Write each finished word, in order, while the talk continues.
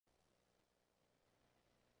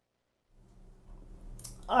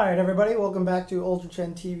Alright everybody, welcome back to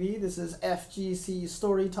UltraChenTV. This is FGC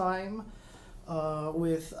Story Time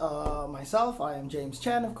with myself. I am James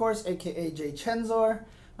Chen, of course, aka J Chenzor.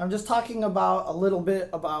 I'm just talking about a little bit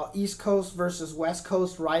about East Coast versus West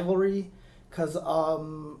Coast rivalry, because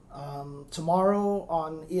tomorrow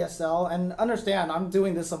on ESL, and understand, I'm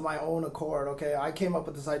doing this of my own accord, okay? I came up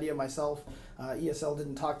with this idea myself. ESL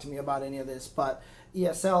didn't talk to me about any of this, but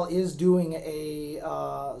ESL is doing a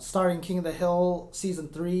starting King of the Hill Season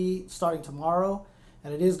 3 starting tomorrow,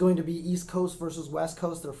 and it is going to be East Coast versus West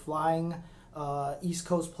Coast. They're flying East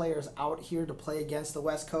Coast players out here to play against the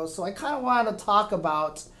West Coast. So I kind of wanted to talk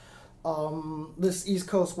about this East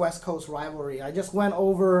Coast West Coast rivalry. I just went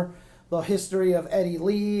over the history of Eddie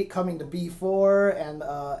Lee coming to B4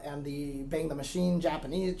 and the Bang the Machine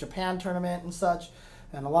Japan tournament and such,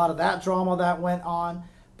 and a lot of that drama that went on.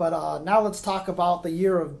 But now let's talk about the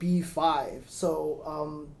year of B5.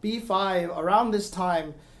 So B5, around this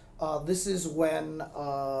time, this is when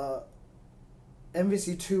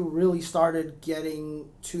MVC2 really started getting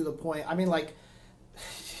to the point. I mean, like,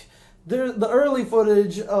 the early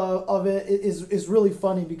footage of it is really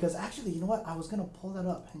funny because, actually, you know what? I was going to pull that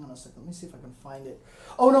up. Hang on a second. Let me see if I can find it.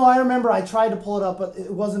 Oh, no, I remember I tried to pull it up, but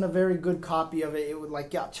it wasn't a very good copy of it. It would, like,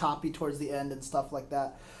 get choppy towards the end and stuff like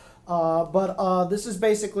that. But this is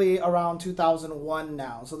basically around 2001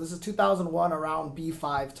 now. So this is 2001 around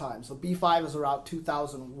B5 time. So B5 is around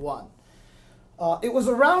 2001. It was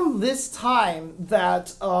around this time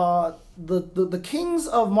that the kings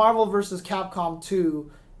of Marvel vs. Capcom 2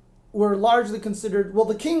 were largely considered, well,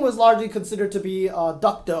 the king was largely considered to be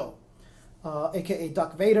Duck Do, aka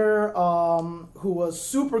Duck Vader, who was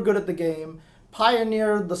super good at the game,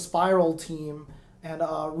 pioneered the Spiral team, and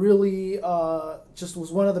really just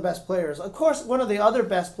was one of the best players. Of course, one of the other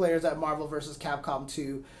best players at Marvel vs. Capcom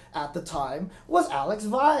 2 at the time was Alex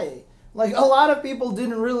Valle. Like, a lot of people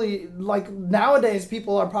didn't really, like, nowadays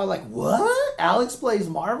people are probably like, what? Alex plays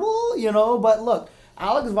Marvel? You know, but look,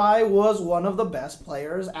 Alex Valle was one of the best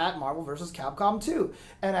players at Marvel vs. Capcom 2.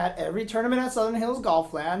 And at every tournament at Southern Hills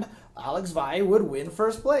Golfland, Alex Valle would win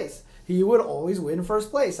first place. He would always win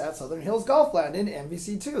first place at Southern Hills Golfland in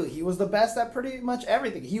MVC2. He was the best at pretty much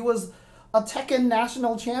everything. He was a Tekken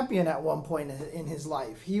national champion at one point in his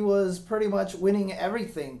life. He was pretty much winning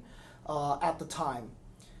everything at the time.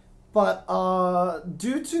 But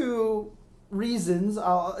due to reasons,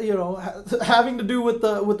 you know, having to do with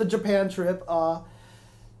the Japan trip,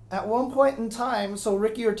 at one point in time, so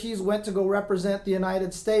Ricky Ortiz went to go represent the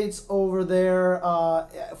United States over there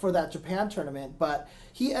for that Japan tournament, but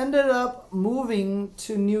he ended up moving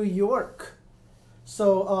to New York.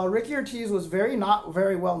 So Ricky Ortiz was not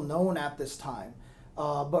very well known at this time,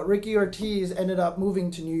 but Ricky Ortiz ended up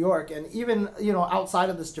moving to New York, and even, you know, outside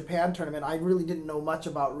of this Japan tournament, I really didn't know much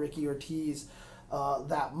about Ricky Ortiz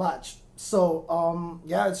that much. So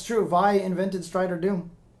yeah, it's true. Vi invented Strider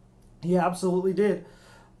Doom. He absolutely did.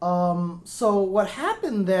 So what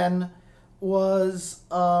happened then was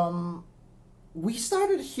we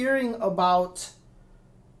started hearing about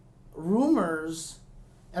rumors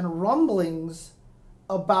and rumblings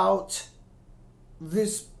about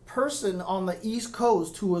this person on the East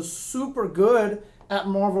Coast who was super good at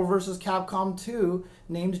Marvel vs. Capcom 2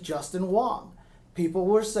 named Justin Wong. People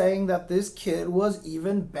were saying that this kid was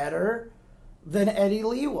even better than Eddie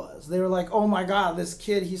Lee was. They were like, oh my god, this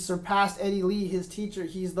kid, he surpassed Eddie Lee, his teacher.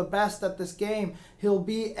 He's the best at this game. He'll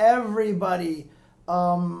beat everybody.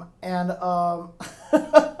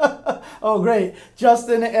 Oh great,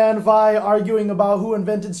 Justin and Vi arguing about who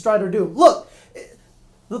invented Strider Doom. Look,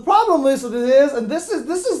 the problem is with it is, and this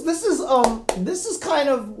is kind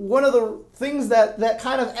of one of the things that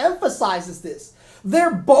kind of emphasizes this.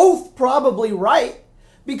 They're both probably right.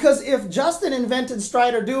 Because if Justin invented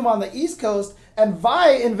Strider Doom on the East Coast and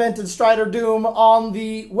Vi invented Strider Doom on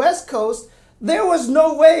the West Coast, there was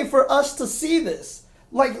no way for us to see this.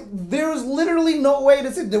 Like, there was literally no way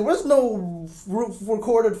to see. There was no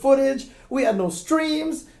recorded footage. We had no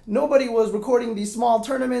streams. Nobody was recording these small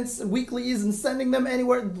tournaments, weeklies, and sending them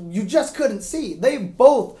anywhere. You just couldn't see. They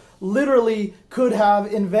both literally could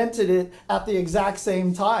have invented it at the exact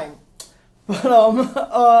same time.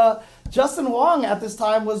 But Justin Wong at this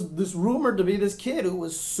time was rumored to be this kid who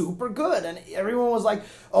was super good, and everyone was like,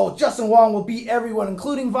 oh, Justin Wong will beat everyone,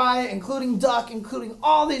 including Vi, including Duck, including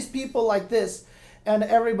all these people like this. And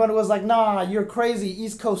everybody was like, nah, you're crazy,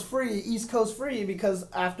 East Coast free, because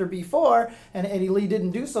after B4, and Eddie Lee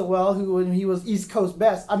didn't do so well, he was East Coast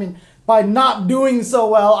best. I mean, by not doing so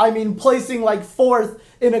well, I mean placing like 4th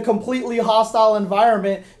in a completely hostile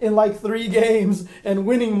environment in like 3 games and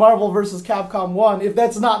winning Marvel vs. Capcom 1. If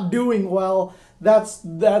that's not doing well, that's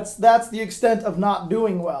the extent of not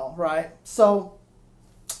doing well, right? So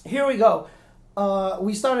here we go.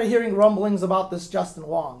 We started hearing rumblings about this Justin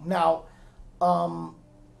Wong. Now,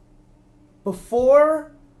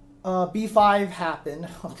 before B5 happened,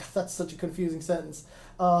 oh God, that's such a confusing sentence.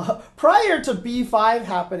 Prior to B5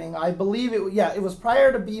 happening, I believe it was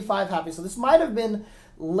prior to B5 happening. So this might have been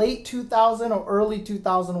late 2000 or early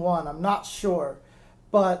 2001. I'm not sure.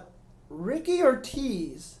 But Ricky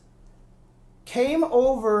Ortiz came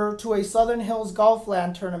over to a Southern Hills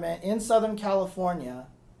Golfland tournament in Southern California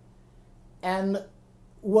and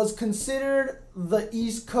was considered the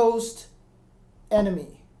East Coast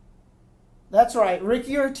enemy. That's right,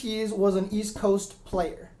 Ricky Ortiz was an East Coast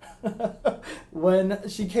player when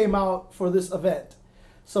she came out for this event.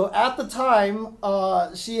 So at the time,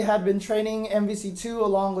 she had been training MVC2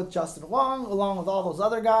 along with Justin Wong, along with all those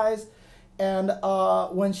other guys. And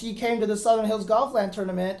when she came to the Southern Hills Golfland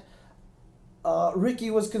tournament, Ricky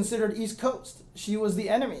was considered East Coast. She was the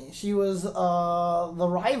enemy. She was the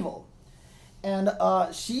rival. And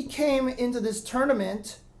she came into this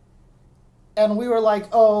tournament, and we were like,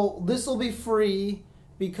 oh, this will be free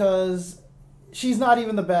because she's not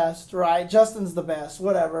even the best, right? Justin's the best,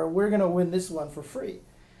 whatever. We're going to win this one for free.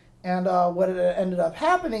 And what ended up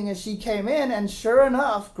happening is she came in, and sure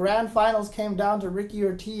enough, grand finals came down to Ricky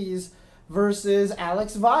Ortiz versus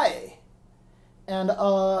Alex Valle. And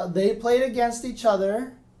they played against each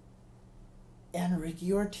other, and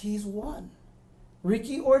Ricky Ortiz won.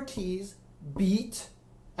 Ricky Ortiz beat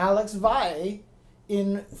Alex Valle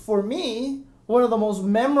in, for me, one of the most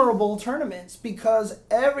memorable tournaments because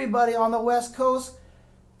everybody on the West Coast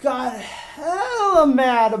got hella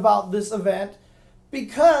mad about this event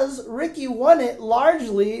because Ricky won it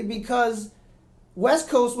largely because West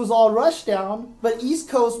Coast was all rushed down, but East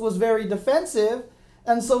Coast was very defensive.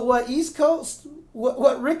 And so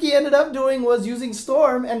what Ricky ended up doing was using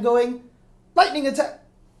Storm and going lightning attack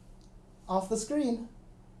off the screen.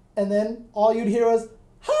 And then all you'd hear was,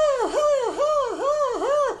 ha, ha, ha, ha, ha,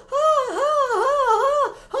 ha, ha, ha,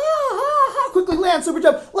 ha, ha, ha, quickly land, super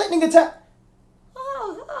jump, lightning attack.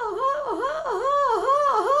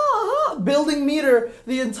 Building meter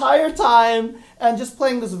the entire time and just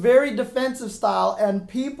playing this very defensive style, and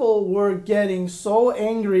people were getting so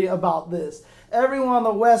angry about this. Everyone on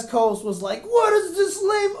the West Coast was like, what is this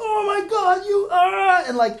lame? Oh my God, you are.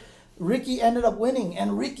 And like, Ricky ended up winning,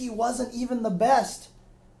 and Ricky wasn't even the best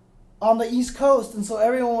on the East Coast. And so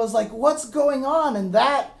everyone was like, what's going on? And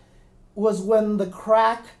that was when the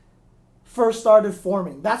crack first started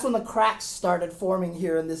forming. That's when the cracks started forming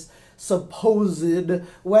here in this supposed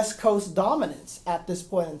West Coast dominance at this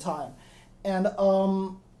point in time. And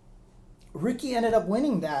Ricky ended up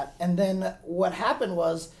winning that. And then what happened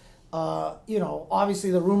was, obviously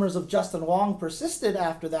the rumors of Justin Wong persisted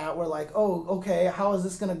after that. We're like, oh, okay, how is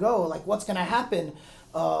this going to go? Like, what's going to happen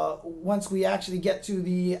once we actually get to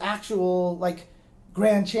the actual, like,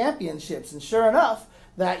 grand championships? And sure enough,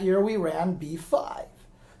 that year we ran B5.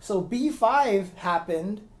 So B5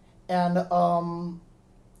 happened, and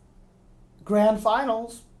grand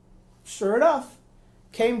finals, sure enough,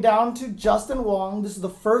 came down to Justin Wong. This is the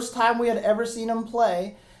first time we had ever seen him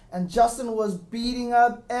play. And Justin was beating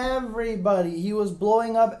up everybody. He was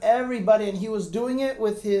blowing up everybody, and he was doing it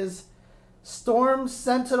with his Storm,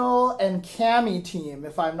 Sentinel, and Cammy team,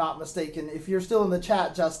 if I'm not mistaken. If you're still in the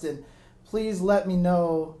chat, Justin, please let me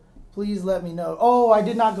know. Please let me know. Oh, I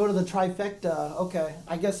did not go to the trifecta. Okay,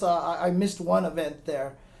 I guess I missed one event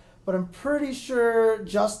there. But I'm pretty sure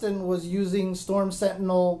Justin was using Storm,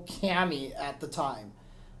 Sentinel, Cammy at the time.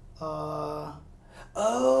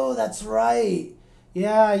 Oh, that's right.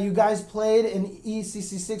 Yeah, you guys played in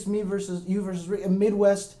ECC6, you versus Rick,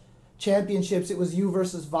 Midwest Championships. It was you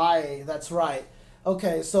versus Valle. That's right.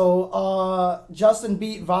 Okay, so Justin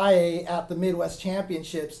beat Valle at the Midwest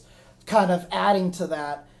Championships, kind of adding to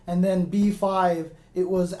that. And then B5, it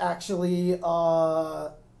was actually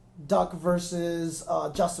Duck versus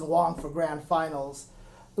Justin Wong for grand finals.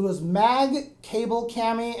 It was Mag, Cable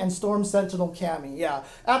Cammy, and Storm Sentinel Cammy. Yeah.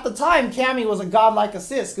 At the time, Cammy was a godlike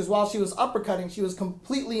assist because while she was uppercutting, she was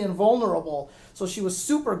completely invulnerable. So she was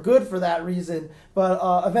super good for that reason, but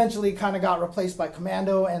eventually kind of got replaced by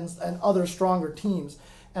Commando and other stronger teams.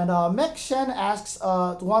 And Mek Shen asks,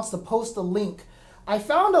 wants to post a link. I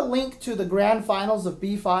found a link to the grand finals of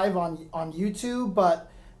B5 on YouTube, but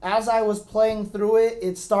as I was playing through it,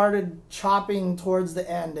 it started chopping towards the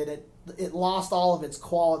end, and it lost all of its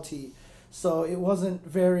quality, so it wasn't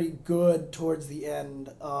very good towards the end.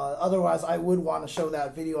 Otherwise, I would want to show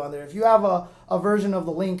that video on there. If you have a version of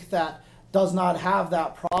the link that does not have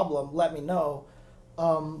that problem, let me know.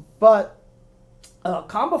 But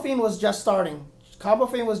Combo Fiend was just starting. Combo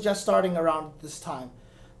Fiend was just starting around this time.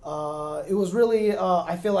 It was really,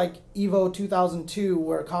 I feel like Evo 2002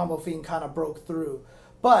 where Combo Fiend kind of broke through.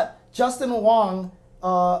 But Justin Wong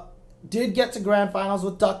did get to grand finals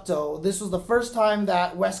with Ducto. This was the first time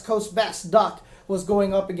that West Coast Best Duck was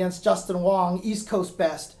going up against Justin Wong, East Coast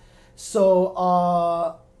Best.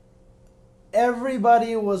 So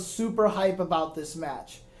everybody was super hype about this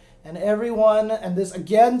match. And everyone, and this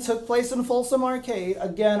again took place in Folsom Arcade.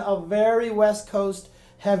 Again, a very West Coast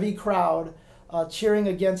heavy crowd cheering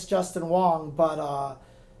against Justin Wong. But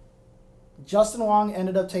Justin Wong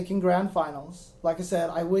ended up taking grand finals. Like I said,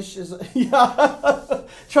 I wish yeah.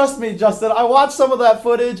 Trust me, Justin. I watched some of that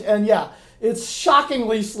footage, and yeah, it's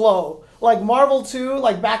shockingly slow. Like Marvel 2,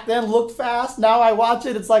 like back then looked fast. Now I watch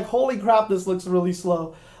it, it's like, holy crap, this looks really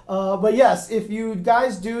slow. But yes, if you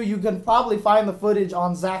guys do, you can probably find the footage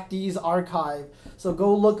on Zach D's archive. So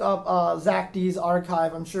go look up Zach D's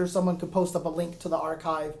archive. I'm sure someone could post up a link to the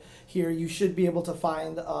archive here. You should be able to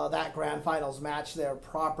find that grand finals match there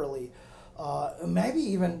properly. Maybe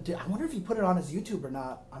even, I wonder if he put it on his YouTube or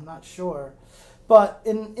not. I'm not sure. But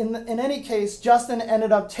in any case, Justin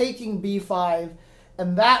ended up taking B5,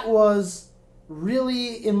 and that was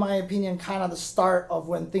really, in my opinion, kind of the start of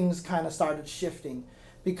when things kind of started shifting.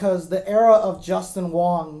 Because the era of Justin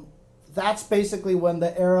Wong, that's basically when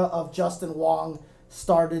the era of Justin Wong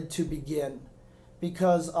started to begin.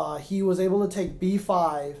 Because he was able to take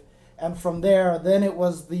B5, and from there, then it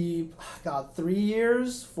was the, 3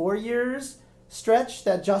 years, 4 years stretch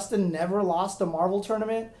that Justin never lost a Marvel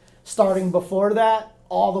tournament. Starting before that,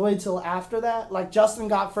 all the way till after that. Like, Justin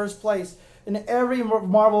got first place in every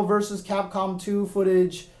Marvel vs. Capcom 2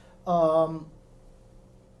 footage,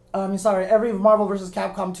 every Marvel vs.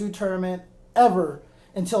 Capcom 2 tournament ever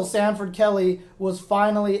until Sanford Kelly was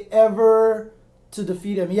finally ever to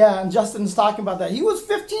defeat him. Yeah, and Justin's talking about that. He was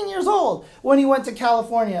 15 years old when he went to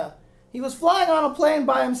California. He was flying on a plane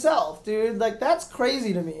by himself, dude. Like, that's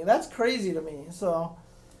crazy to me. That's crazy to me. So,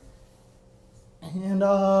 and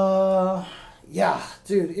yeah,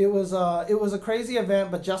 dude, it was a crazy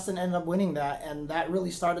event, but Justin ended up winning that, and that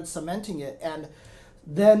really started cementing it. And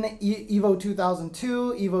then Evo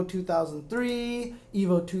 2002, Evo 2003,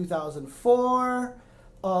 Evo 2004,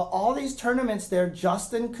 all these tournaments there,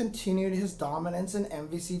 Justin continued his dominance in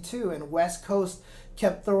MVC2, and West Coast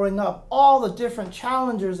kept throwing up all the different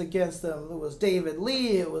challengers against them. It was David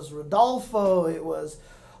Lee, it was Rodolfo, it was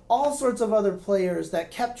all sorts of other players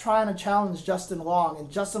that kept trying to challenge Justin Wong,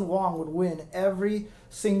 and Justin Wong would win every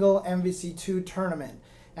single MVC2 tournament.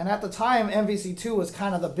 And at the time, MVC2 was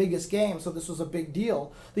kind of the biggest game, so this was a big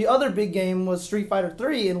deal. The other big game was Street Fighter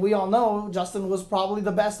 3, and we all know Justin was probably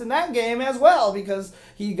the best in that game as well, because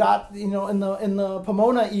he got, in the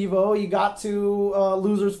Pomona Evo, he got to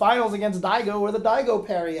losers finals against Daigo, where the Daigo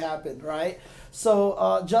parry happened, right?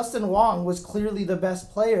 So Justin Wong was clearly the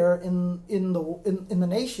best player in the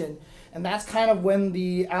nation, and that's kind of when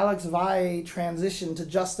the Alex Valle transition to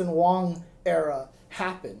Justin Wong era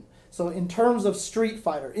happened. So in terms of Street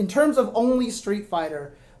Fighter, in terms of only Street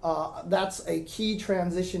Fighter, that's a key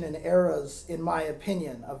transition in eras, in my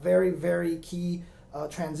opinion. A very, very key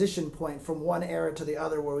transition point from one era to the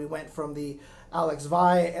other, where we went from the Alex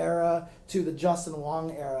Valle era to the Justin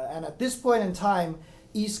Wong era. And at this point in time,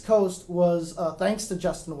 East Coast was, thanks to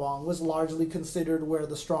Justin Wong, was largely considered where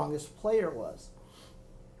the strongest player was.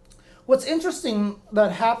 What's interesting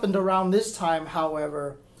that happened around this time,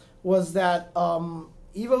 however, was that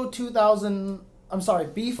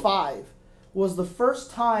B5 was the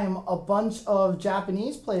first time a bunch of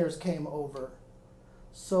Japanese players came over.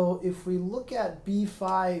 So if we look at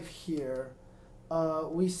B5 here,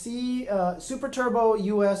 we see Super Turbo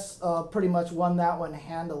US pretty much won that one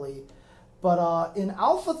handily. But in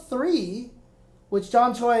Alpha 3, which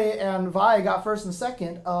John Choi and Vi got first and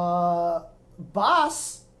second,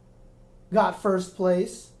 Boss got first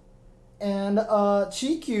place, and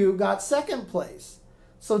Chikyu got second place.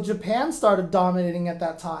 So Japan started dominating at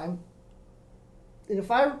that time. And if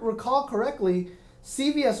I recall correctly,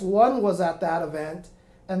 CVS1 was at that event,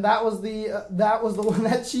 and that was the one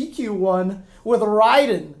that Chikyu won with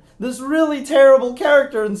Raiden. This really terrible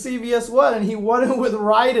character in CVS1, and he won it with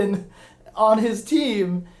Raiden on his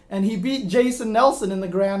team, and he beat Jason Nelson in the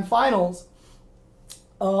grand finals.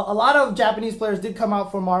 A lot of Japanese players did come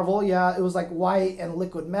out for Marvel. Yeah, it was like White and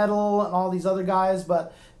Liquid Metal and all these other guys,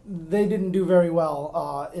 but they didn't do very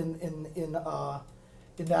well in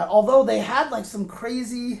that. Although they had like some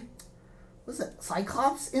crazy, was it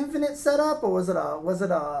Cyclops Infinite setup, or was it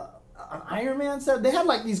an Iron Man setup? They had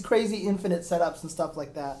like these crazy Infinite setups and stuff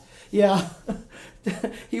like that. Yeah,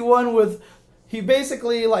 he won with, he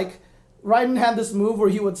basically like Raiden had this move where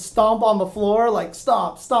he would stomp on the floor, like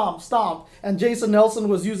stomp, stomp, stomp. And Jason Nelson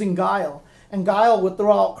was using Guile. And Guile would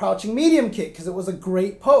throw out crouching medium kick because it was a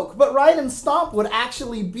great poke. But Raiden's stomp would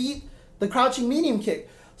actually beat the crouching medium kick.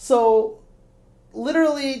 So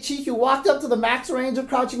literally, Chikyu walked up to the max range of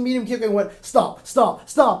crouching medium kick and went stomp, stomp,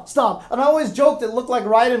 stomp, stomp. And I always joked it looked like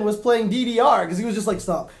Raiden was playing DDR because he was just like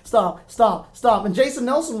stomp, stomp, stomp, stomp. And Jason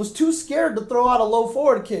Nelson was too scared to throw out a low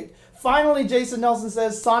forward kick. Finally, Jason Nelson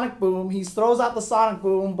says Sonic Boom. He throws out the Sonic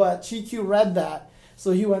Boom, but Chikyu read that. So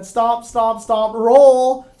he went stomp, stomp, stomp,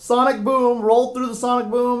 roll, Sonic Boom, rolled through the Sonic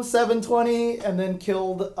Boom, 720, and then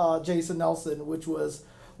killed Jason Nelson, which was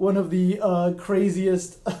one of the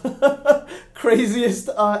craziest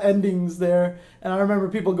endings there. And I remember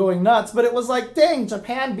people going nuts. But it was like, dang,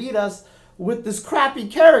 Japan beat us with this crappy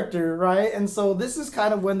character, right? And so this is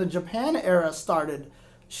kind of when the Japan era started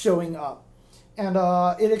showing up. And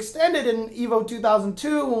it extended in EVO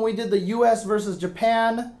 2002 when we did the US versus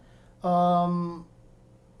Japan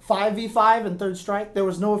 5v5 and Third Strike. There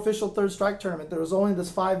was no official Third Strike tournament. There was only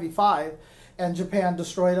this 5v5. And Japan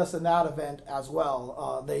destroyed us in that event as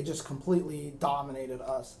well. They just completely dominated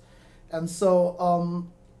us. And so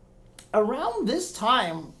around this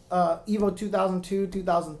time, EVO 2002,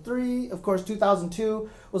 2003, of course 2002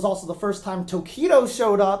 was also the first time Tokido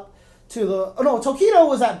showed up to the... Oh no, Tokido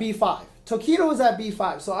was at B5. Tokido was at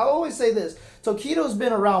B5. So I always say this. Tokido's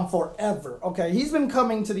been around forever. Okay, he's been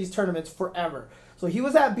coming to these tournaments forever. So he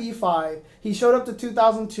was at B5. He showed up to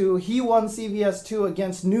 2002. He won CVS2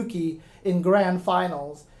 against Nuki in grand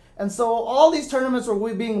finals. And so all these tournaments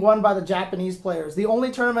were being won by the Japanese players. The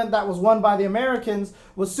only tournament that was won by the Americans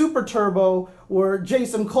was Super Turbo, where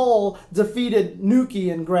Jason Cole defeated Nuki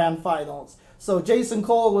in grand finals. So Jason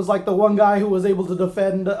Cole was like the one guy who was able to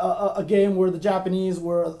defend a game where the Japanese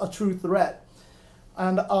were a true threat.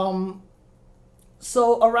 And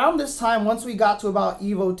so around this time, once we got to about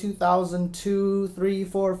EVO 2002, 3,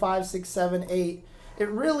 4, 5, 6, 7, 8, it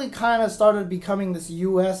really kind of started becoming this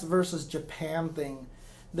US versus Japan thing.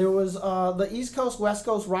 There was the East Coast, West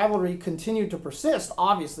Coast rivalry continued to persist,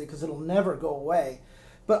 obviously, because it'll never go away.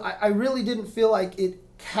 But I really didn't feel like it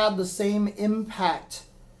had the same impact.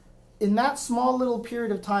 In that small little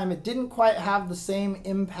period of time, it didn't quite have the same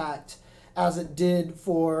impact as it did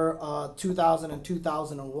for 2000 and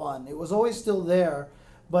 2001. It was always still there,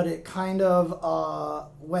 but it kind of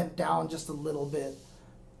went down just a little bit.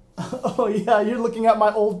 Oh yeah, you're looking at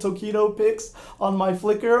my old Tokido pics on my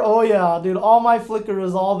Flickr? Oh yeah, dude, all my Flickr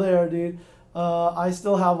is all there, dude. I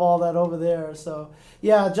still have all that over there, so...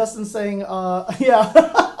 Yeah, Justin's saying,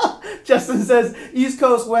 yeah... Justin says, East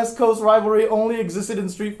Coast, West Coast rivalry only existed in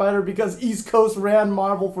Street Fighter because East Coast ran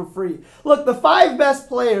Marvel for free. Look, the 5 best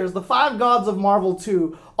players, the 5 gods of Marvel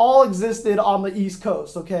 2, all existed on the East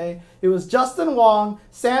Coast, okay? It was Justin Wong,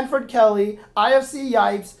 Sanford Kelly, IFC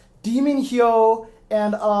Yipes, Demon Hyo,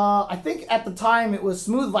 and I think at the time it was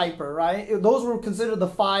Smooth Viper, right? Those were considered the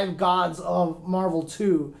 5 gods of Marvel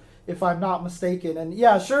 2, if I'm not mistaken. And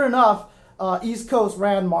yeah, sure enough, East Coast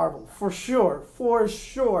ran Marvel. For sure,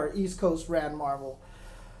 East Coast ran Marvel.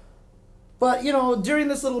 But, you know, during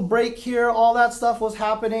this little break here, all that stuff was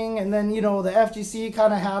happening. And then, you know, the FGC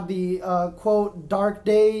kind of had the, quote, dark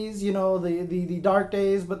days, you know, the dark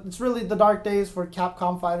days. But it's really the dark days for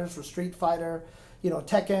Capcom fighters, for Street Fighter. You know,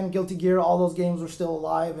 Tekken, Guilty Gear, all those games were still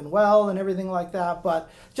alive and well and everything like that.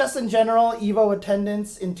 But just in general, EVO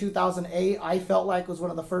attendance in 2008, I felt like was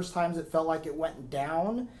one of the first times it felt like it went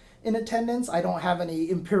down in attendance. I don't have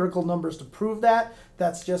any empirical numbers to prove that.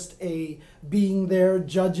 That's just a being there,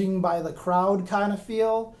 judging by the crowd kind of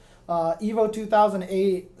feel. EVO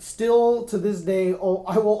 2008, still to this day,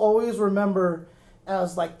 I will always remember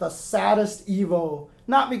as like the saddest EVO.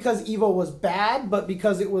 Not because EVO was bad, but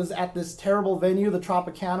because it was at this terrible venue. The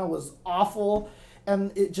Tropicana was awful,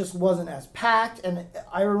 and it just wasn't as packed. And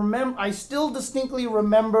I still distinctly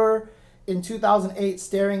remember in 2008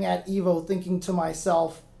 staring at EVO thinking to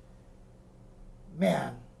myself,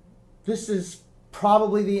 man, this is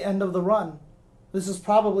probably the end of the run. This is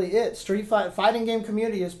probably it. Fighting game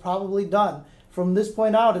community is probably done. From this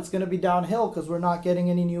point out, it's going to be downhill because we're not getting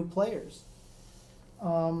any new players.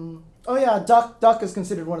 Oh yeah, Duck is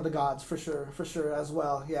considered one of the gods for sure as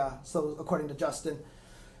well. Yeah, so according to Justin.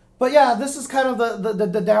 But yeah, this is kind of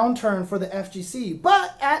the downturn for the FGC.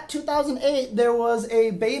 But at 2008, there was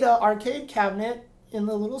a beta arcade cabinet in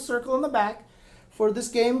the little circle in the back for this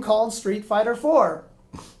game called Street Fighter 4.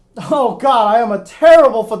 Oh god, I am a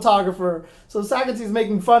terrible photographer. So Sakate's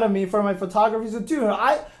making fun of me for my photography too.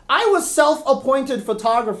 I was self-appointed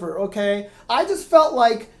photographer, okay? I just felt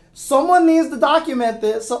like someone needs to document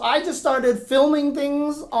this. So I just started filming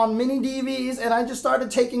things on mini DVs, and I just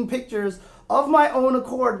started taking pictures of my own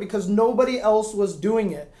accord because nobody else was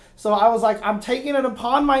doing it. So I was like, I'm taking it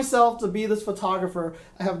upon myself to be this photographer.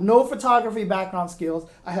 I have no photography background skills.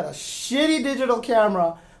 I had a shitty digital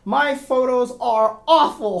camera. My photos are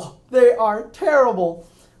awful. They are terrible.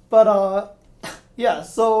 But yeah,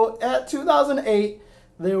 so at 2008,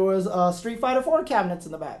 there was Street Fighter 4 cabinets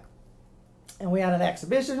in the back. And we had an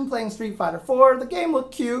exhibition playing Street Fighter 4. The game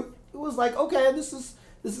looked cute. It was like, okay, this is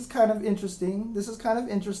kind of interesting. This is kind of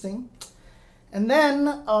interesting. And then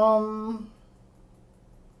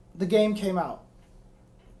the game came out,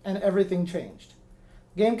 and everything changed.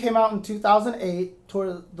 The game came out in 2008,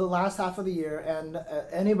 toward the last half of the year, and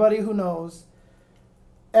anybody who knows,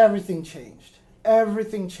 everything changed.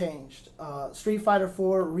 Everything changed. Street Fighter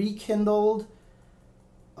 4 rekindled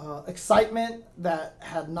excitement that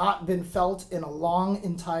had not been felt in a long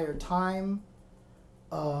entire time.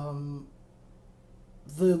 The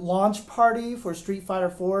launch party for Street Fighter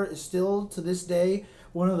 4 is still, to this day,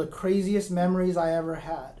 one of the craziest memories I ever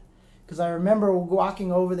had. Because I remember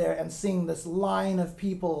walking over there and seeing this line of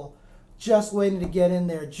people just waiting to get in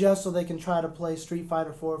there just so they can try to play Street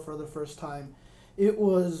Fighter 4 for the first time. It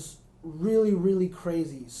was really, really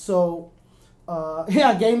crazy. So,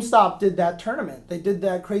 yeah, GameStop did that tournament. They did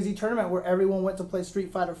that crazy tournament where everyone went to play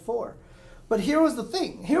Street Fighter 4. But here was the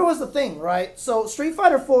thing. Here was the thing, right? So Street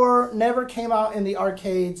Fighter 4 never came out in the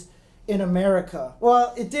arcades in America.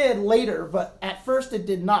 Well, it did later, but at first it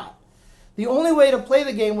did not. The only way to play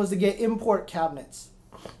the game was to get import cabinets.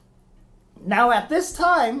 Now, at this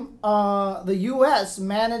time, the US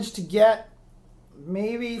managed to get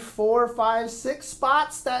maybe 4, 5, 6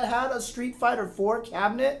 spots that had a Street Fighter 4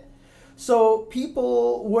 cabinet. So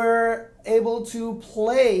people were able to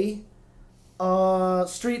play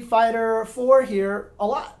Street Fighter 4 here a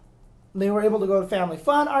lot. They were able to go to Family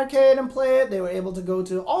Fun Arcade and play it. They were able to go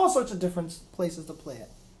to all sorts of different places to play it.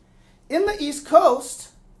 In the East Coast,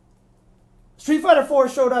 Street Fighter 4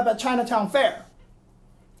 showed up at Chinatown Fair.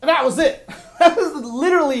 And that was it. That was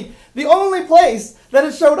literally the only place that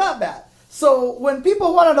it showed up at. So when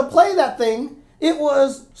people wanted to play that thing, it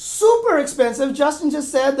was super expensive. Justin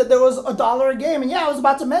just said that there was $1 a game. And yeah, I was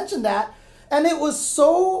about to mention that. And it was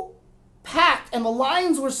so packed and the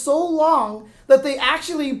lines were so long that they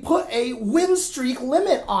actually put a win streak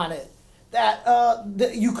limit on it.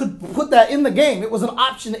 That you could put that in the game. It was an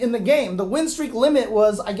option in the game. The win streak limit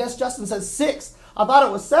was, I guess Justin says 6. I thought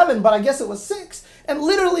it was 7, but I guess it was 6. And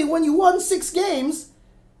literally when you won 6 games,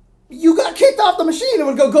 you got kicked off the machine. It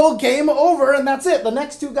would go game over, and that's it. The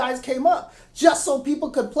next 2 guys came up just so people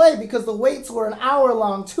could play because the waits were an hour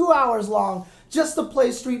long, 2 hours long just to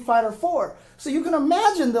play Street Fighter 4. So you can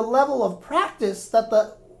imagine the level of practice that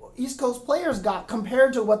the East Coast players got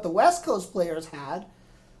compared to what the West Coast players had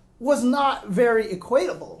was not very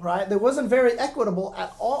equatable, right? It wasn't very equitable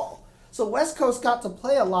at all. So West Coast got to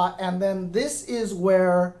play a lot, and then this is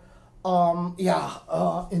where,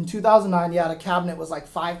 in 2009, yeah, the cabinet was like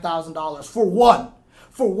 $5,000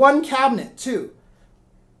 for one cabinet too.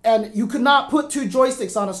 And you could not put 2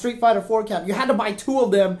 joysticks on a Street Fighter 4 cabinet. You had to buy 2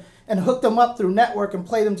 of them and hook them up through network and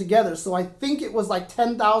play them together. So I think it was like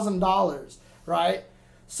 $10,000, right?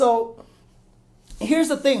 So here's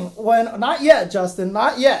the thing. Not yet, Justin.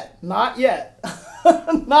 Not yet. Not yet.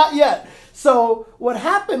 Not yet. So what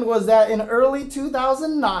happened was that in early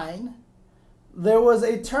 2009, there was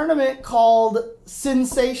a tournament called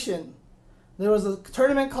Sinsation. There was a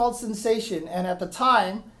tournament called Sinsation. And at the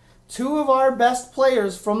time, 2 of our best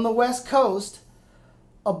players from the West Coast,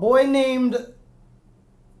 a boy named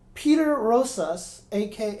Peter Rosas,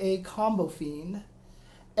 a.k.a. Combo Fiend,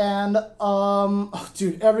 and,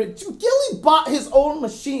 Gilly bought his own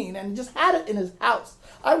machine and just had it in his house.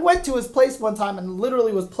 I went to his place one time and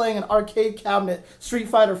literally was playing an arcade cabinet Street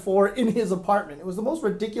Fighter 4 in his apartment. It was the most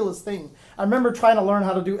ridiculous thing. I remember trying to learn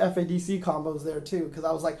how to do FADC combos there too, because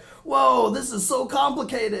I was like, whoa, this is so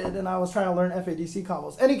complicated. And I was trying to learn FADC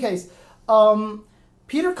combos. Any case,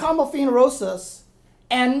 Peter Combo Fiend Rosas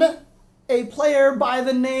and a player by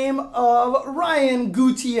the name of Ryan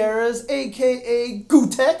Gutierrez, aka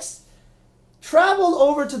Gutex, traveled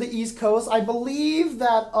over to the East Coast. I believe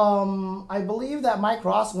that Mike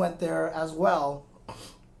Ross went there as well.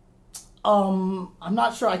 I'm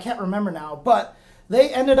not sure. I can't remember now. But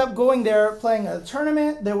they ended up going there playing a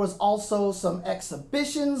tournament. There was also some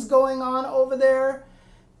exhibitions going on over there,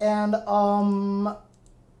 and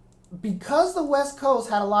because the West Coast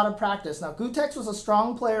had a lot of practice. Now, Gutex was a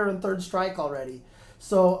strong player in Third Strike already.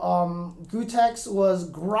 So Gutex was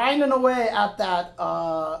grinding away at that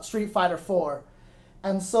Street Fighter 4.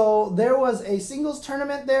 And so there was a singles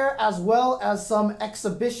tournament there as well as some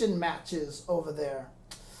exhibition matches over there.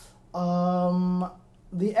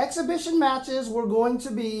 The exhibition matches were going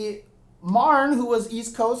to be Marn, who was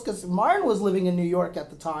East Coast, because Marn was living in New York at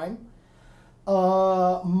the time.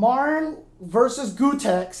 Marn versus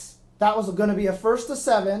Gutex. That was going to be a 1st to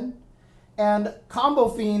 7. And Combo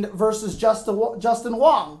Fiend versus Justin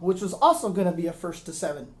Wong, which was also going to be a 1st to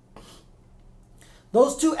 7.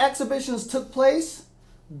 Those two exhibitions took place.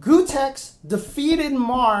 Gutex defeated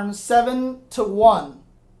Marn 7 to 1.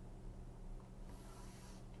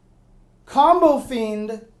 Combo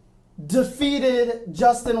Fiend defeated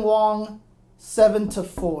Justin Wong 7 to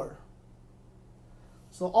 4.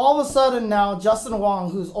 So all of a sudden now, Justin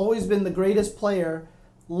Wong, who's always been the greatest player,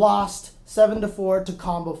 lost 7 to 4 to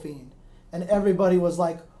Combo Fiend. And everybody was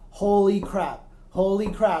like, holy crap, holy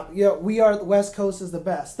crap. Yeah, we are, West Coast is the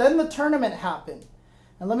best. Then the tournament happened.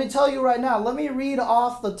 And let me tell you right now, let me read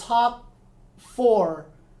off the top 4.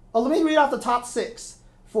 Oh, let me read off the top 6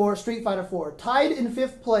 for Street Fighter 4. Tied in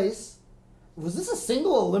 5th place. Was this a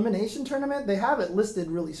single elimination tournament? They have it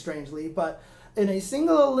listed really strangely, but in a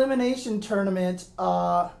single elimination tournament,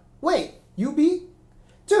 wait, UB?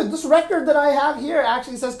 Dude, this record that I have here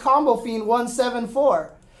actually says Combo Fiend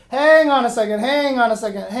 174. Hang on a second, hang on a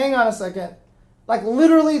second, hang on a second. Like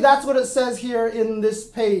literally that's what it says here in this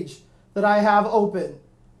page that I have open.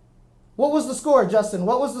 What was the score, Justin?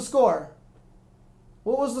 What was the score?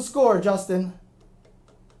 What was the score, Justin?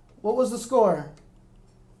 What was the score?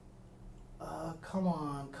 Come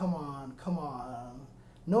on, come on, come on.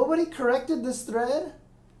 Nobody corrected this thread?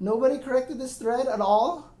 Nobody corrected this thread at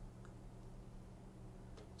all?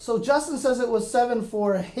 So Justin says it was 7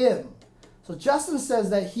 for him. So Justin says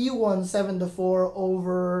that he won 7 to 4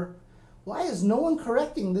 over... Why is no one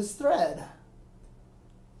correcting this thread?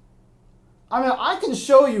 I mean, I can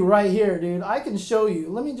show you right here, dude. I can show you.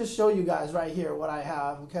 Let me just show you guys right here what I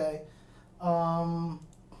have, okay?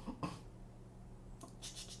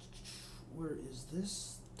 Where is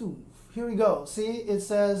this? Dude, here we go. See, it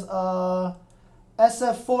says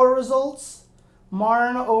SF4 results.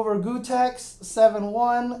 Marn over Gutex,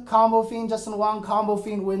 7-1. Combo Fiend, Justin Wong, Combo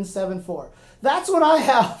Fiend wins 7-4. That's what I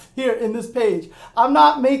have here in this page. I'm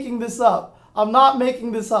not making this up. I'm not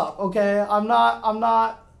making this up, okay? I'm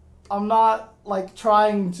not like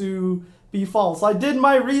trying to be false. I did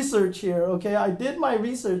my research here, okay? I did my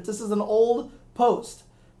research. This is an old post.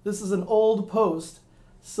 This is an old post.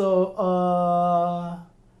 So,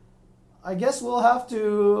 I guess we'll have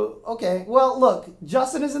to... Okay, well, look.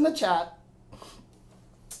 Justin is in the chat.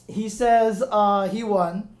 He says he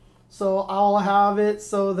won. So I'll have it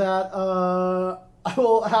so that... I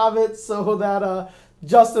will have it so that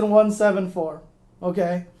Justin won 7-4.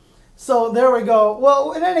 Okay? So there we go.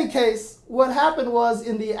 Well, in any case, what happened was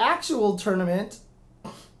in the actual tournament...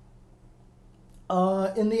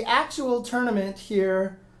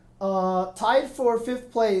 here... tied for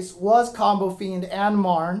 5th place was Combo Fiend and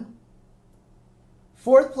Marn.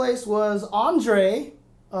 4th place was Andre.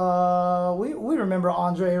 We remember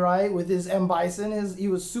Andre, right? With his M. Bison. He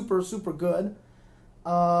was super, super good.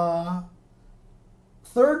 3rd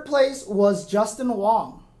place was Justin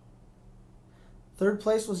Wong. 3rd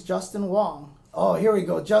place was Justin Wong. Oh, here we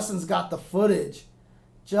go. Justin's got the footage.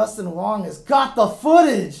 Justin Wong has got the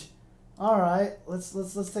footage. All right,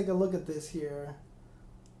 let's take a look at this here.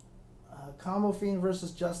 Combo Fiend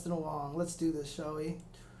versus Justin Wong. Let's do this, shall we?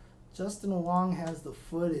 Justin Wong has the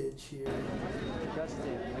footage here.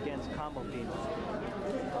 Justin against Combo Fiend.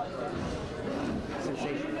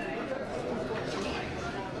 Sensation.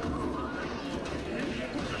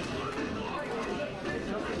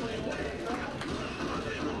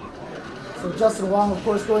 So Justin Wong, of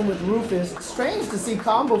course, going with Rufus. Strange to see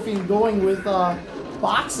Combo Fiend going with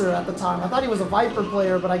Boxer at the time. I thought he was a Viper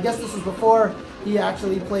player, but I guess this was before he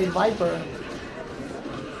actually played Viper.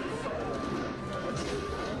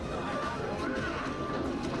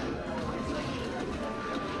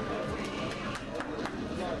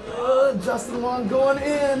 Justin Wong going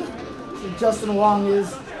in. So Justin Wong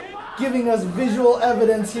is giving us visual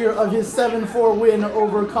evidence here of his 7-4 win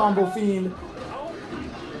over Combo Fiend.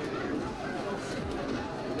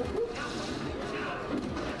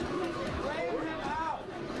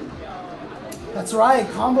 That's right,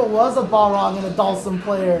 Combo was a Balrog and a Dalsum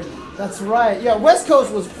player. That's right. Yeah, West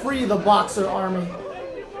Coast was free the Boxer army.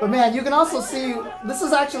 But man, you can also see, this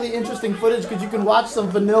is actually interesting footage because you can watch some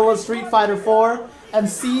vanilla Street Fighter 4 and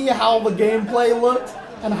see how the gameplay looked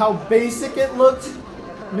and how basic it looked.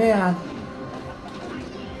 Man.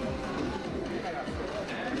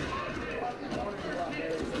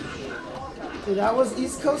 Dude, that was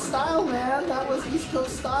East Coast style, man. That was East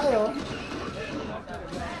Coast style.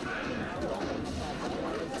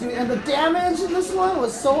 Dude, and the damage in this one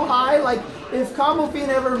was so high. Like, if Combo Fiend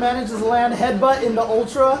ever manages to land Headbutt into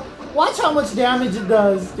Ultra, watch how much damage it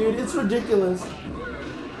does, dude. It's ridiculous.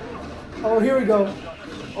 Oh, here we go.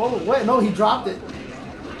 Oh, wait, no, he dropped it.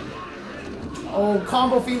 Oh,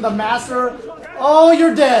 Combo Fiend, the master. Oh,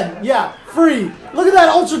 you're dead. Yeah, free. Look at that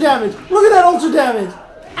Ultra damage. Look at that Ultra damage.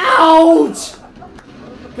 Ouch!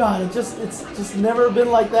 God, it's just never been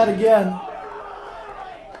like that again.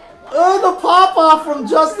 Oh, the pop-off from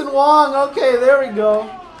Justin Wong. Okay, there we go.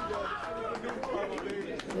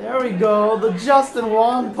 There we go. The Justin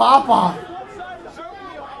Wong pop-off.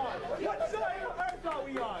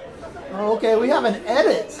 Okay, we have an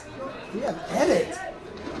edit. We have edit.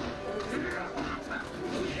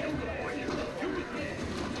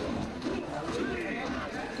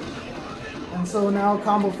 And so now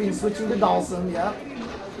Combo Fiend switching to Dhalsim, yep.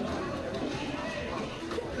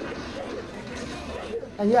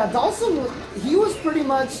 And yeah, Dhalsim, he was pretty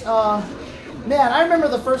much, man, I remember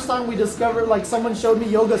the first time we discovered, like, someone showed me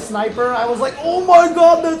Yoga Sniper, I was like, oh my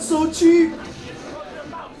god, that's so cheap!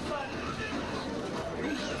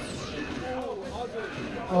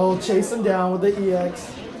 Oh, chase him down with the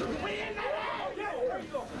EX.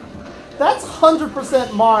 That's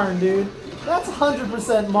 100% Marn, dude. That's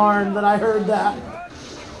 100% Marn that I heard that.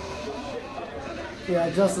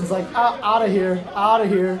 Yeah, Justin's like, out of here, out of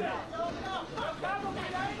here.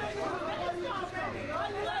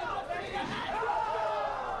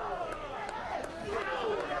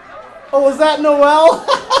 Oh, is that Noel?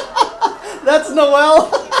 That's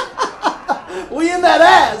Noel. We in that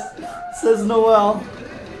ass, says Noel.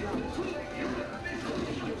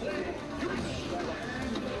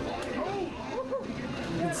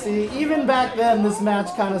 You can see, even back then, this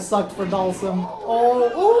match kind of sucked for Dhalsim.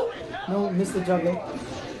 Oh, ooh. No, missed the juggle.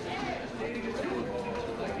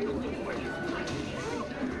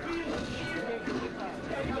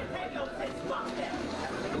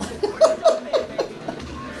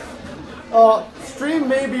 Stream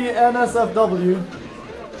maybe NSFW.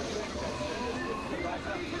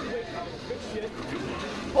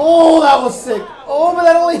 Oh, that was sick. Oh, but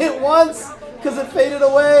that only hit once because it faded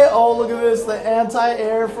away. Oh, look at this. The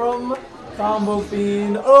anti-air from Combo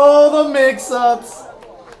Fiend. Oh, the mix-ups.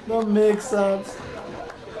 The mix-ups.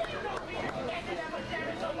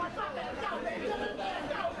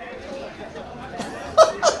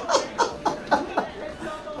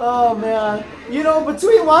 Oh man, you know,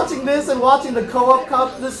 between watching this and watching the Co-op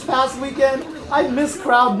Cup this past weekend, I miss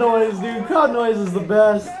crowd noise, dude. Crowd noise is the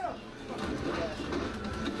best.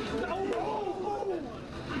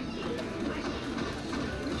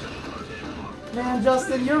 Man,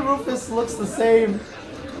 Justin, your Rufus looks the same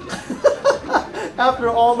after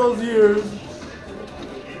all those years.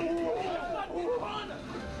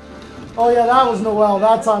 Oh yeah, that was Noel.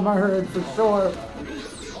 That time I heard for sure.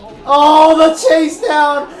 Oh, the chase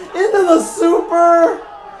down into the super,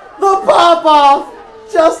 the pop-off.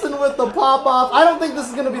 Justin with the pop-off. I don't think this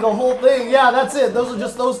is going to be the whole thing. Yeah, that's it. Those are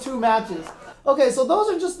just those two matches. Okay, so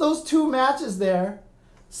those are just those two matches there.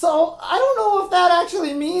 So I don't know if that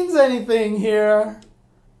actually means anything here.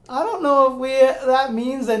 I don't know if that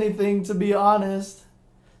means anything, to be honest.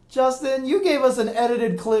 Justin, you gave us an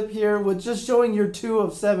edited clip here with just showing your 2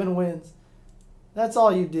 of 7 wins. That's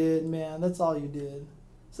all you did, man. That's all you did.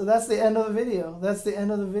 So that's the end of the video. That's the end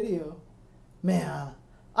of the video. Man,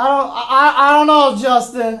 I don't know,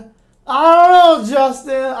 Justin. I don't know,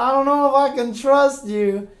 Justin. I don't know if I can trust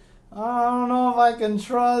you. I don't know if I can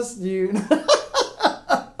trust you.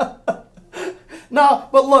 No,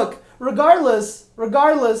 but look, regardless,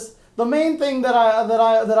 the main thing that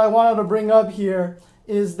I wanted to bring up here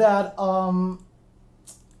is that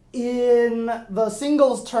in the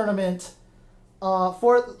singles tournament,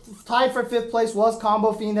 tied for 5th place was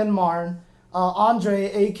Combo Fiend and Marn.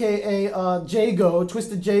 Andre, aka Jago,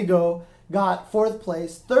 Twisted Jago, got 4th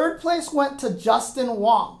place. 3rd place went to Justin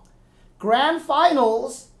Wong. Grand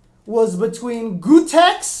finals was between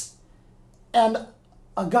Gutex and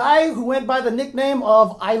a guy who went by the nickname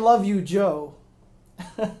of I Love You Joe,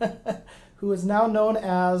 who is now known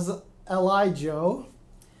as Li Joe.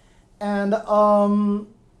 And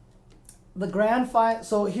the grand final.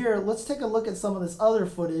 So here, let's take a look at some of this other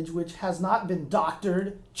footage, which has not been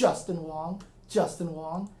doctored. Justin Wong.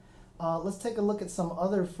 Let's take a look at some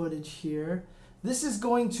other footage here. This is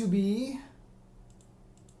going to be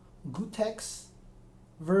Gutex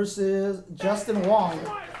versus Justin Wong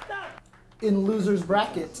in losers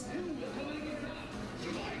bracket.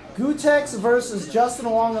 Gutex versus Justin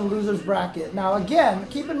Wong in losers bracket. Now again,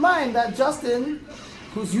 keep in mind that Justin,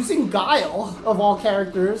 who's using Guile of all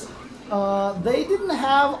characters, they didn't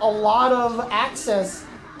have a lot of access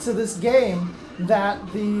to this game.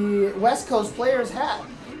 that the West Coast players had.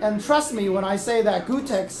 And trust me when I say that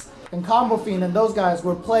Gutex and Combo Fiend and those guys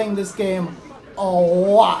were playing this game a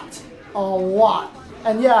lot.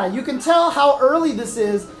 And yeah, you can tell how early this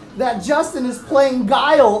is that Justin is playing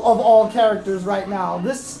Guile of all characters right now.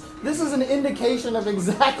 This is an indication of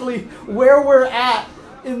exactly where we're at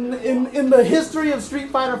in the history of Street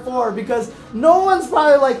Fighter 4, because no one's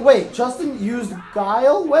probably like, wait, Justin used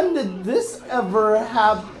Guile? When did this ever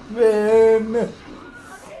happen?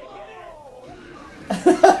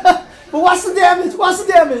 But watch the damage! Watch the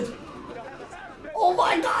damage! Oh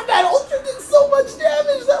my god, that Ultra did so much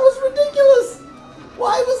damage! That was ridiculous!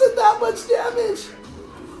 Why was it that much damage?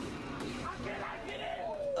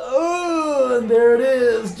 Oh, and there it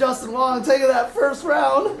is. Justin Wong taking that first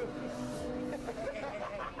round.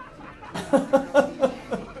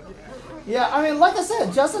 Yeah, I mean, like I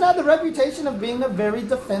said, Justin had the reputation of being a very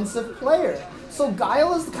defensive player. So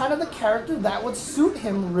Guile is kind of the character that would suit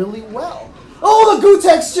him really well. Oh, the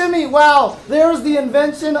Gutex shimmy! Wow, there's the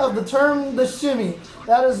invention of the term the shimmy.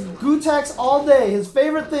 That is Gutex all day. His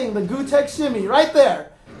favorite thing, the Gutex shimmy, right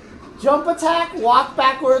there. Jump attack, walk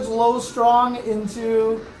backwards, low strong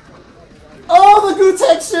into... Oh, the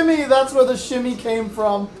Gutex shimmy! That's where the shimmy came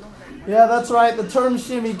from. Yeah, that's right. The term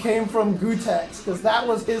shimmy came from Gutex, because that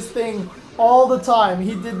was his thing all the time.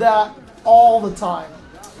 He did that all the time.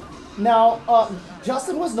 Now,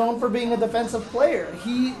 Justin was known for being a defensive player.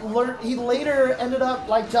 He later ended up,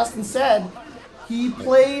 like Justin said, he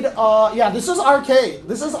played, yeah, this is arcade.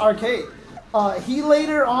 This is arcade. He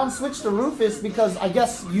later on switched to Rufus because I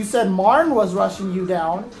guess you said Marn was rushing you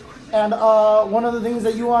down. And one of the things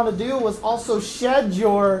that you want to do was also shed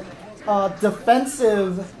your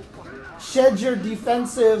defensive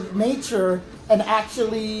nature and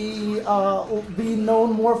actually be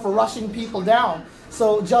known more for rushing people down.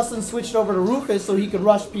 So Justin switched over to Rufus so he could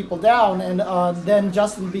rush people down, and then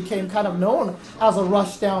Justin became kind of known as a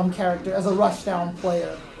rush down character, as a rush down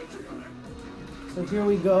player. So here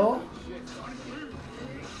we go.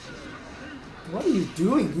 What are you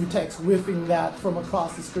doing, Gutex, whiffing that from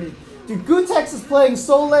across the screen? Dude, Gutex is playing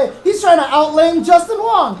so late. He's trying to outlane Justin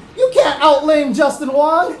Wong. You can't outlane Justin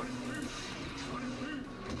Wong.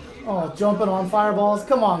 Oh, jumping on fireballs.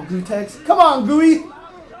 Come on, Gutex. Come on, Gooey.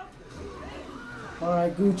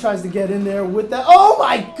 Alright, Goo tries to get in there with that. Oh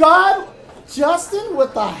my god! Justin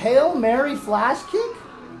with the Hail Mary flash kick?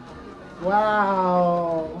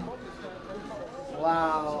 Wow.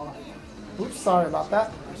 Wow. Oops, sorry about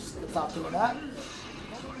that. I should stop doing that.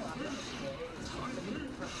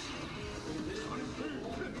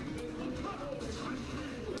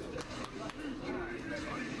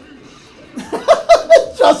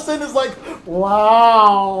 Justin is like,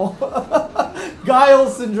 wow. Guile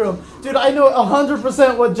syndrome. Dude, I know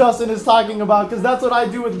 100% what Justin is talking about because that's what I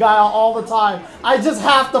do with Guile all the time. I just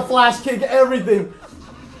have to flash kick everything.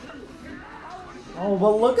 Oh,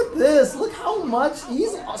 but look at this. Look how much.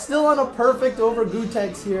 He's still on a perfect over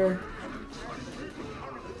Gutex here.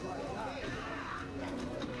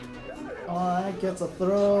 Alright, gets a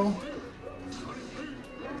throw.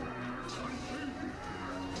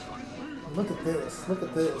 Look at this. Look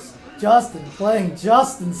at this. Justin playing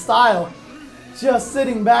Justin style. Just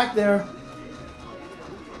sitting back there.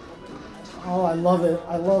 Oh, I love it.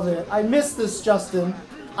 I love it. I missed this, Justin.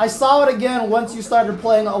 I saw it again once you started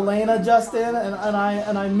playing Elena, Justin, and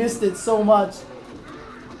I missed it so much.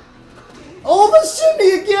 Oh, the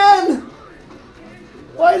shimmy again!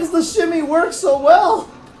 Why does the shimmy work so well?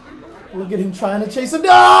 Look at him trying to chase him.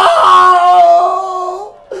 No!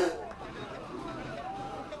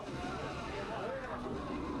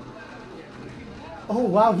 Oh,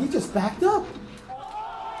 wow, he just backed up.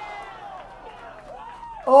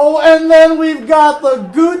 Oh, and then we've got the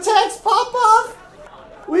Gutex pop-off.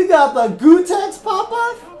 We got the Gutex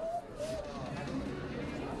pop-off.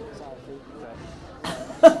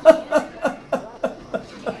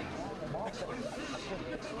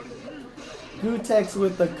 Gutex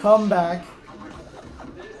with the comeback.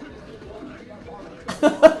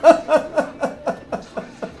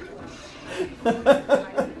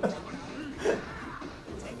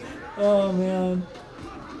 Oh man.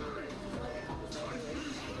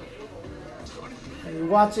 And you're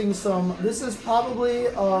watching some, this is probably,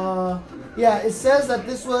 yeah, it says that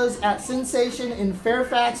this was at Sinsation in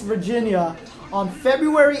Fairfax, Virginia on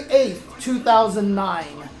February 8th, 2009.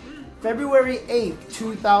 February 8th,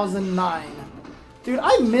 2009. Dude,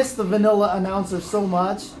 I miss the vanilla announcer so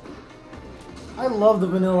much. I love the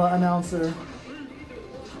vanilla announcer.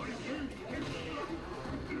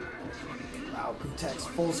 Wow, Gutex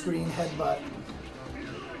full screen headbutt.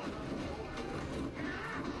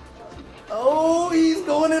 Oh, he's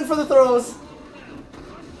going in for the throws.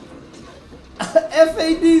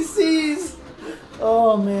 FADCs!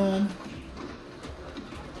 Oh, man.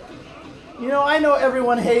 You know, I know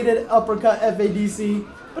everyone hated Uppercut FADC,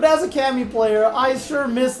 but as a Cammy player, I sure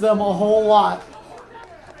miss them a whole lot.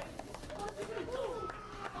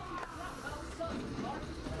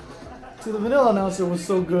 To the vanilla announcer was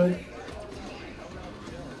so good.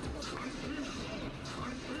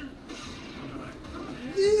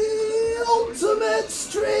 The ultimate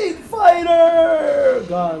Street Fighter!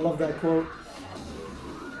 God, I love that quote.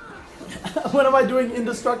 When am I doing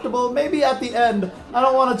indestructible? Maybe at the end. I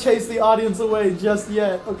don't want to chase the audience away just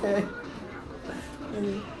yet, okay?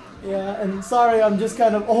 Yeah, and sorry, I'm just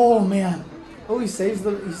kind of... Oh, man. Oh, he saves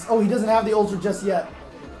the... Oh, he doesn't have the Ultra just yet.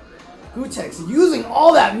 Gutex using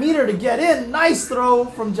all that meter to get in. Nice throw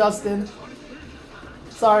from Justin.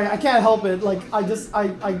 Sorry, I can't help it. Like, I just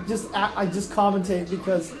commentate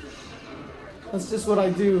because that's just what I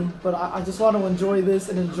do. But I just want to enjoy this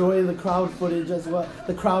and enjoy the crowd footage as well,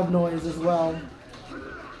 the crowd noise as well.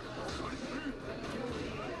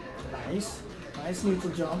 Nice, nice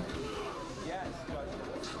neutral jump.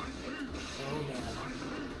 Oh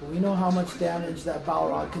man, we know how much damage that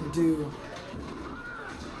Balrog can do.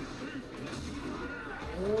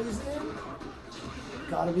 Oh, he's in.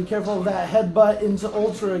 Gotta be careful of that headbutt into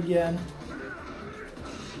Ultra again.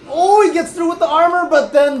 Oh, he gets through with the armor,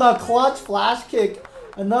 but then the clutch flash kick.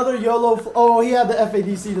 Another YOLO. Oh, he had the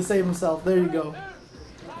FADC to save himself. There you go.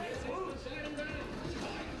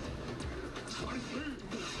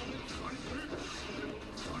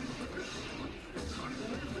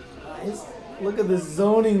 Nice. Look at this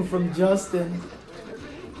zoning from Justin.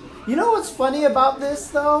 You know what's funny about this,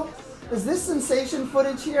 though? Is this Sinsation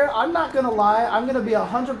footage here? I'm not gonna lie, I'm gonna be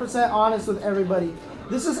 100% honest with everybody.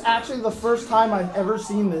 This is actually the first time I've ever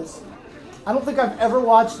seen this. I don't think I've ever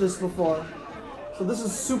watched this before. So this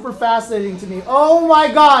is super fascinating to me. Oh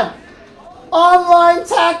my god! Online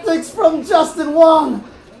tactics from Justin Wong!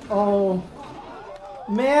 Oh.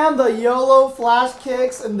 Man, the YOLO flash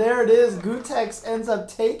kicks, and there it is. Gutex ends up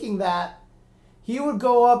taking that. He would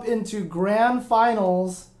go up into grand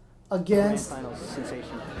finals against...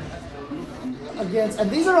 Sinsation. And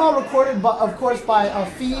these are all recorded, of course, by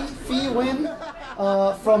hthe Win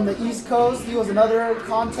from the East Coast. He was another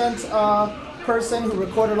content person who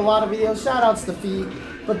recorded a lot of videos. Shoutouts to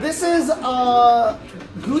hthe. But this is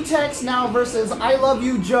Gutex now versus I Love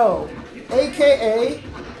You Joe, aka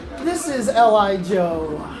this is Li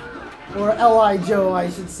Joe, or Li Joe, I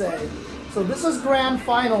should say. So this is grand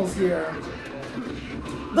finals here.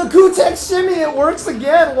 The Gutex shimmy, it works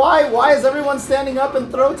again. Why? Why is everyone standing up and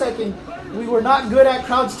throw teching? We were not good at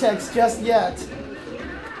crouch techs just yet.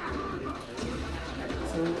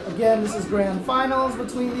 So again, this is grand finals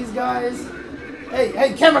between these guys.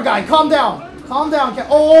 Hey, camera guy, calm down. Calm down.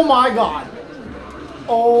 Oh my god.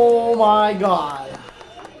 Oh my god.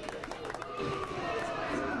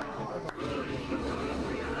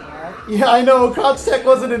 Yeah, I know, crouch tech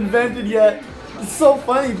wasn't invented yet. It's so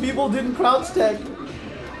funny, people didn't crouch tech.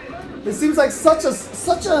 It seems like such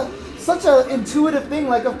a intuitive thing.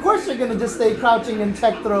 Like, of course you're gonna just stay crouching in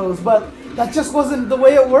tech throws, but that just wasn't the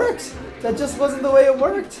way it worked. That just wasn't the way it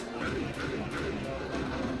worked.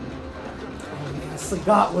 Oh man,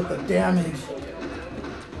 Sagat with the damage.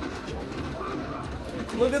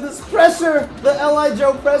 Look at this pressure, the Li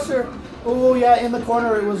Joe pressure. Oh yeah, in the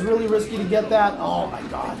corner, it was really risky to get that. Oh my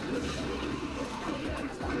god.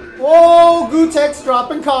 Whoa, Gutex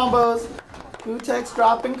dropping combos. Gutex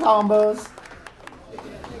dropping combos.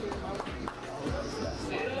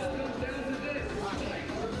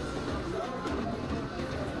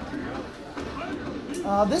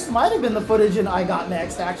 This might have been the footage in I Got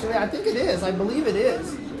Next, actually. I think it is. I believe it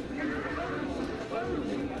is.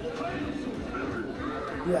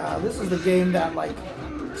 Yeah, this is the game that, like,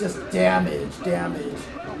 just damage.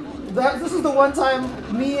 This is the one time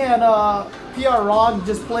me and PR Rog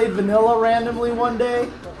just played vanilla randomly one day,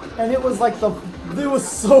 and it was like there was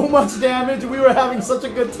so much damage. We were having such a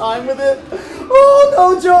good time with it. Oh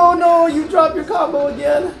no, Joe, no, you dropped your combo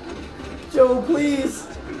again. Joe, please.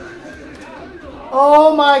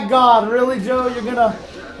 Oh my god, really, Joe? You're gonna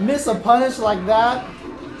miss a punish like that?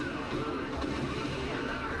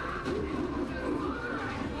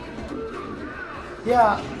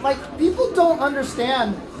 Yeah, like, people don't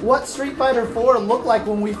understand what Street Fighter 4 looked like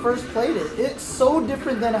when we first played it. It's so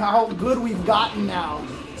different than how good we've gotten now.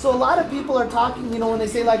 So a lot of people are talking, you know, when they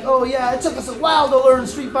say like, oh yeah, it took us a while to learn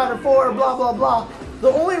Street Fighter 4, blah, blah, blah. The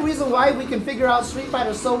only reason why we can figure out Street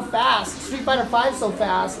Fighter so fast, Street Fighter 5 so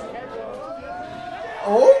fast.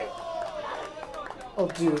 Oh? Oh,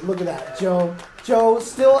 dude, look at that. Joe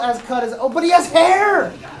still as cut as... Oh, but he has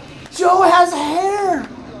hair! Joe has hair!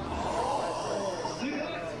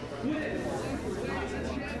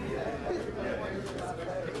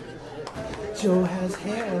 Joe has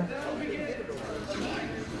hair.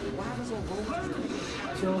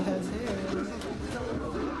 Joe has hair.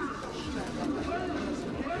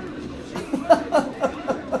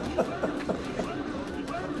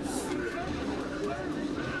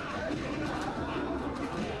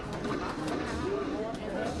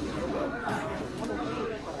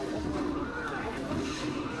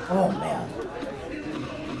 Oh man.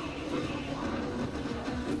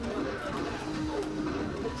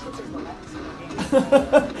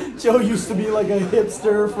 Joe used to be like a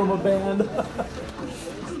hipster from a band.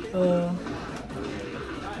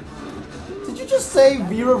 Did you just say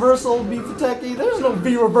V reversal, Beefateki? There's no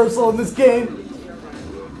V reversal in this game.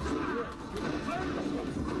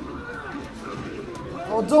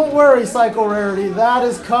 Oh, don't worry, Psycho Rarity. That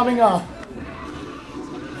is coming up.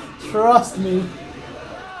 Trust me.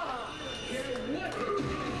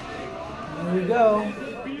 There we go.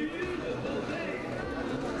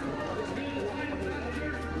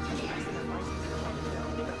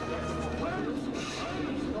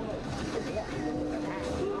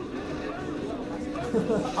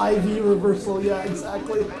 IV reversal, yeah,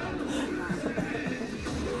 exactly.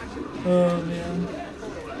 Oh man.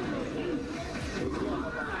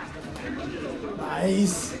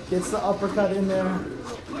 Nice. Gets the uppercut in there.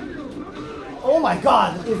 Oh my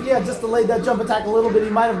god! If he had just delayed that jump attack a little bit, he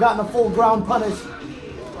might have gotten a full ground punish.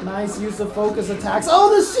 Nice use of focus attacks. Oh,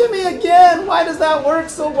 the shimmy again! Why does that work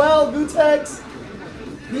so well, Gutex?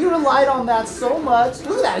 He relied on that so much.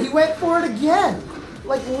 Look at that, he went for it again.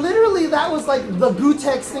 Like, literally, that was like the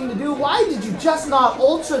Gutex thing to do. Why did you just not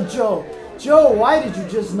Ultra, Joe? Joe, why did you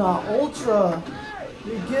just not Ultra?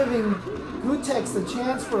 You're giving Gutex the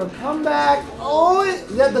chance for a comeback. Oh,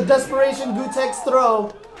 he had the desperation Gutex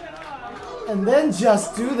throw. And then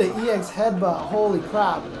just do the EX headbutt. Holy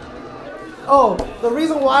crap. Oh, the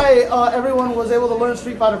reason why everyone was able to learn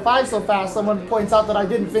Street Fighter V so fast, someone points out that I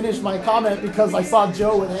didn't finish my comment because I saw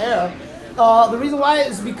Joe with hair. The reason why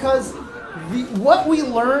is because what we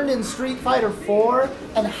learned in Street Fighter 4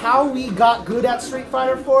 and how we got good at Street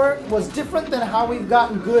Fighter 4 was different than how we've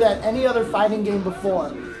gotten good at any other fighting game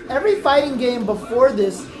before. Every fighting game before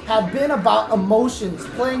this had been about emotions,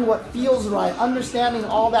 playing what feels right, understanding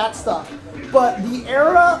all that stuff. But the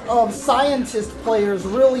era of scientist players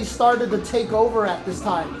really started to take over at this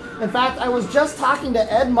time. In fact, I was just talking to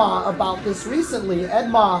Edma about this recently.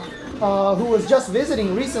 Edma, who was just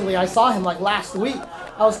visiting recently, I saw him like last week.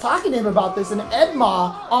 I was talking to him about this, and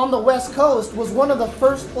Edma on the West Coast was one of the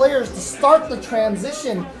first players to start the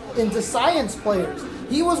transition into science players.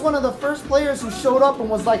 He was one of the first players who showed up and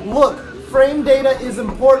was like, look, frame data is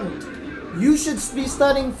important. You should be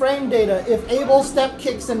studying frame data. If Abel step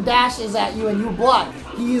kicks and dashes at you and you block,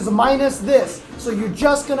 he is minus this. So you're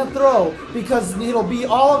just going to throw because it'll be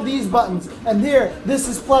all of these buttons. And here, this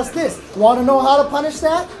is plus this. Want to know how to punish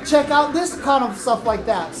that? Check out this kind of stuff like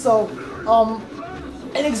that. So,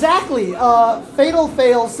 and exactly, Fatal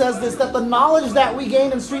Fail says this, that the knowledge that we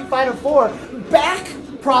gained in Street Fighter 4 back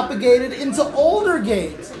propagated into older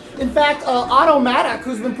games. In fact, Automatic,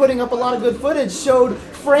 who's been putting up a lot of good footage, showed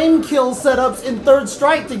frame kill setups in Third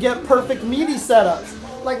Strike to get perfect meaty setups.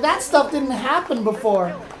 Like, that stuff didn't happen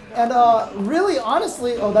before. And really,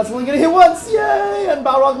 honestly, oh, that's only gonna hit once, yay, and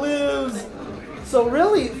Balrog lives. So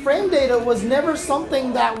really, frame data was never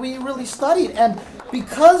something that we really studied. And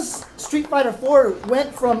because Street Fighter 4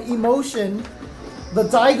 went from emotion, the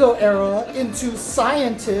Daigo era, into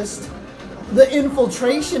scientist, the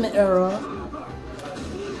infiltration era,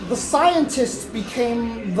 the scientists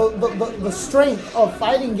became the strength of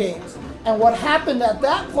fighting games. And what happened at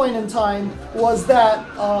that point in time was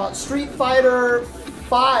that Street Fighter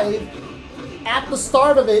 5, at the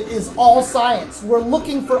start of it, is all science. We're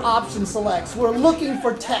looking for option selects. We're looking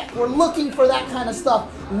for tech. We're looking for that kind of stuff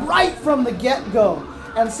right from the get-go.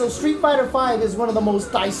 And so Street Fighter 5 is one of the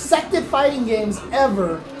most dissected fighting games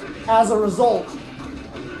ever as a result.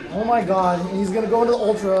 Oh my god, he's going to go into the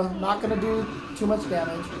Ultra. Not going to do too much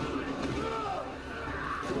damage.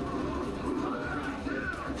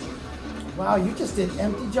 Wow, you just did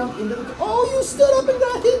empty jump into the... Oh, you stood up and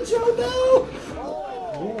got hit, Joe, no!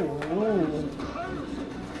 Ooh.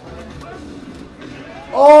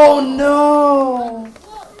 Oh, no!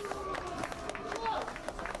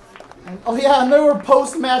 Oh, yeah, and there were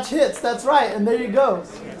post-match hits. That's right, and there you go.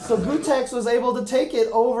 So Gutex was able to take it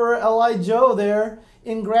over L.I. Joe there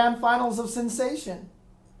in Grand Finals of Sinsation.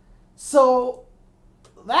 So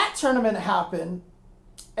that tournament happened,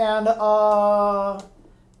 and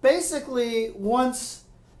basically once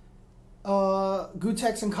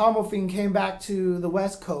Gutex and Combo Fiend came back to the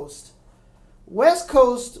West Coast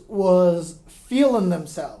was feeling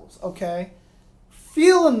themselves, okay?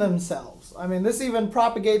 Feeling themselves. Coast. I mean, this even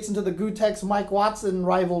propagates into the Gutex Mike Watson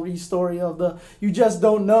rivalry story of the you just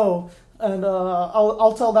don't know. And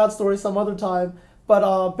I'll tell that story some other time.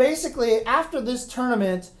 But basically, after this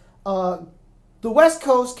tournament, the West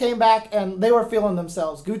Coast came back and they were feeling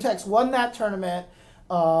themselves. Gutex won that tournament.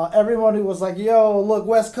 Everyone who was like, yo, look,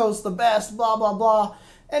 West Coast the best, blah, blah, blah.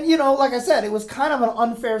 And, you know, like I said, it was kind of an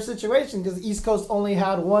unfair situation because East Coast only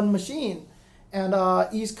had one machine. And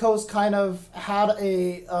East Coast kind of had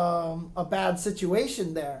a bad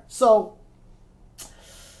situation there. So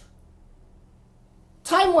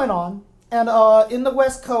time went on. And in the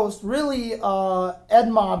West Coast, really,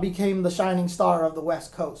 Edma became the shining star of the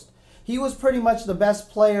West Coast. He was pretty much the best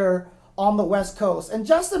player on the West Coast. And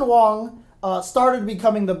Justin Wong started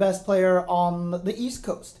becoming the best player on the East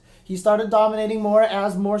Coast. He started dominating more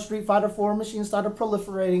as more Street Fighter 4 machines started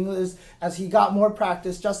proliferating. As he got more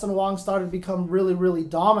practice, Justin Wong started to become really, really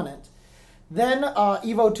dominant. Then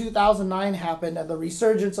EVO 2009 happened, and the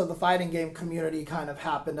resurgence of the fighting game community kind of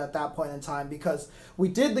happened at that point in time, because we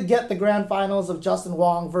did get the grand finals of Justin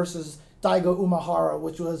Wong versus Daigo Umehara,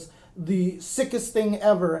 which was the sickest thing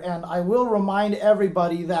ever. And I will remind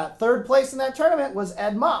everybody that third place in that tournament was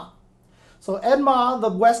Edma. So Edma, the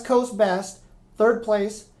West Coast best, third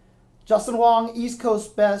place. Justin Wong, East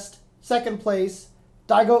Coast best, second place.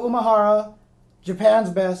 Daigo Umehara, Japan's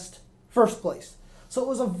best, first place. So it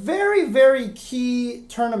was a very, very key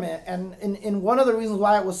tournament. And in one of the reasons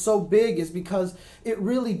why it was so big is because it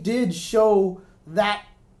really did show that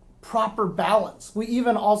proper balance. We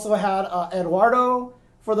even also had Eduardo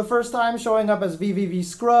for the first time showing up as VVV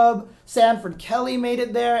Scrub. Sanford Kelly made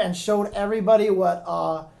it there and showed everybody what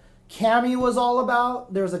Kami was all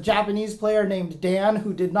about. There's a Japanese player named Dan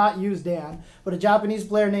who did not use Dan, but a Japanese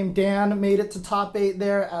player named Dan made it to top 8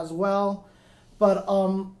 there as well. But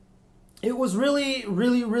it was really,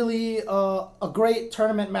 really, really a great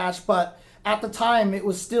tournament match. But at the time, it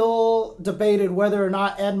was still debated whether or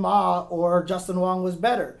not Edma or Justin Wong was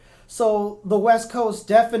better. So the West Coast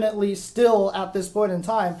definitely still, at this point in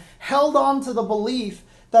time, held on to the belief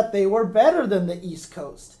that they were better than the East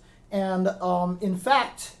Coast. And in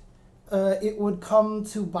fact, it would come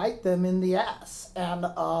to bite them in the ass. And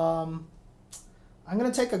I'm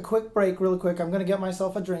going to take a quick break really quick. I'm going to get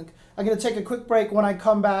myself a drink. I'm going to take a quick break. When I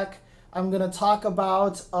come back, I'm going to talk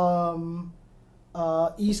about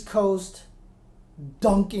East Coast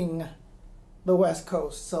dunking the West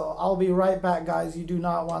Coast. So I'll be right back, guys. You do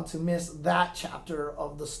not want to miss that chapter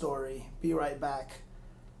of the story. Be right back.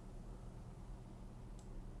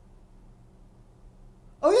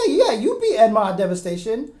 Oh yeah, you beat Edma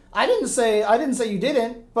Devastation. I didn't say you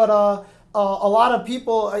didn't, but a lot of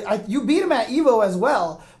people, you beat him at EVO as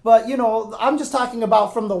well. But you know, I'm just talking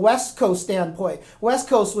about from the West Coast standpoint. West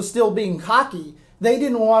Coast was still being cocky. They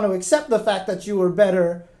didn't want to accept the fact that you were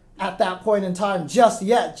better at that point in time just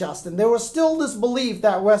yet, Justin. There was still this belief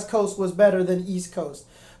that West Coast was better than East Coast.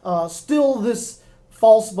 Still this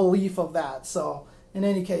false belief of that. So in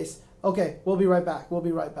any case, okay, we'll be right back. We'll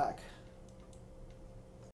be right back.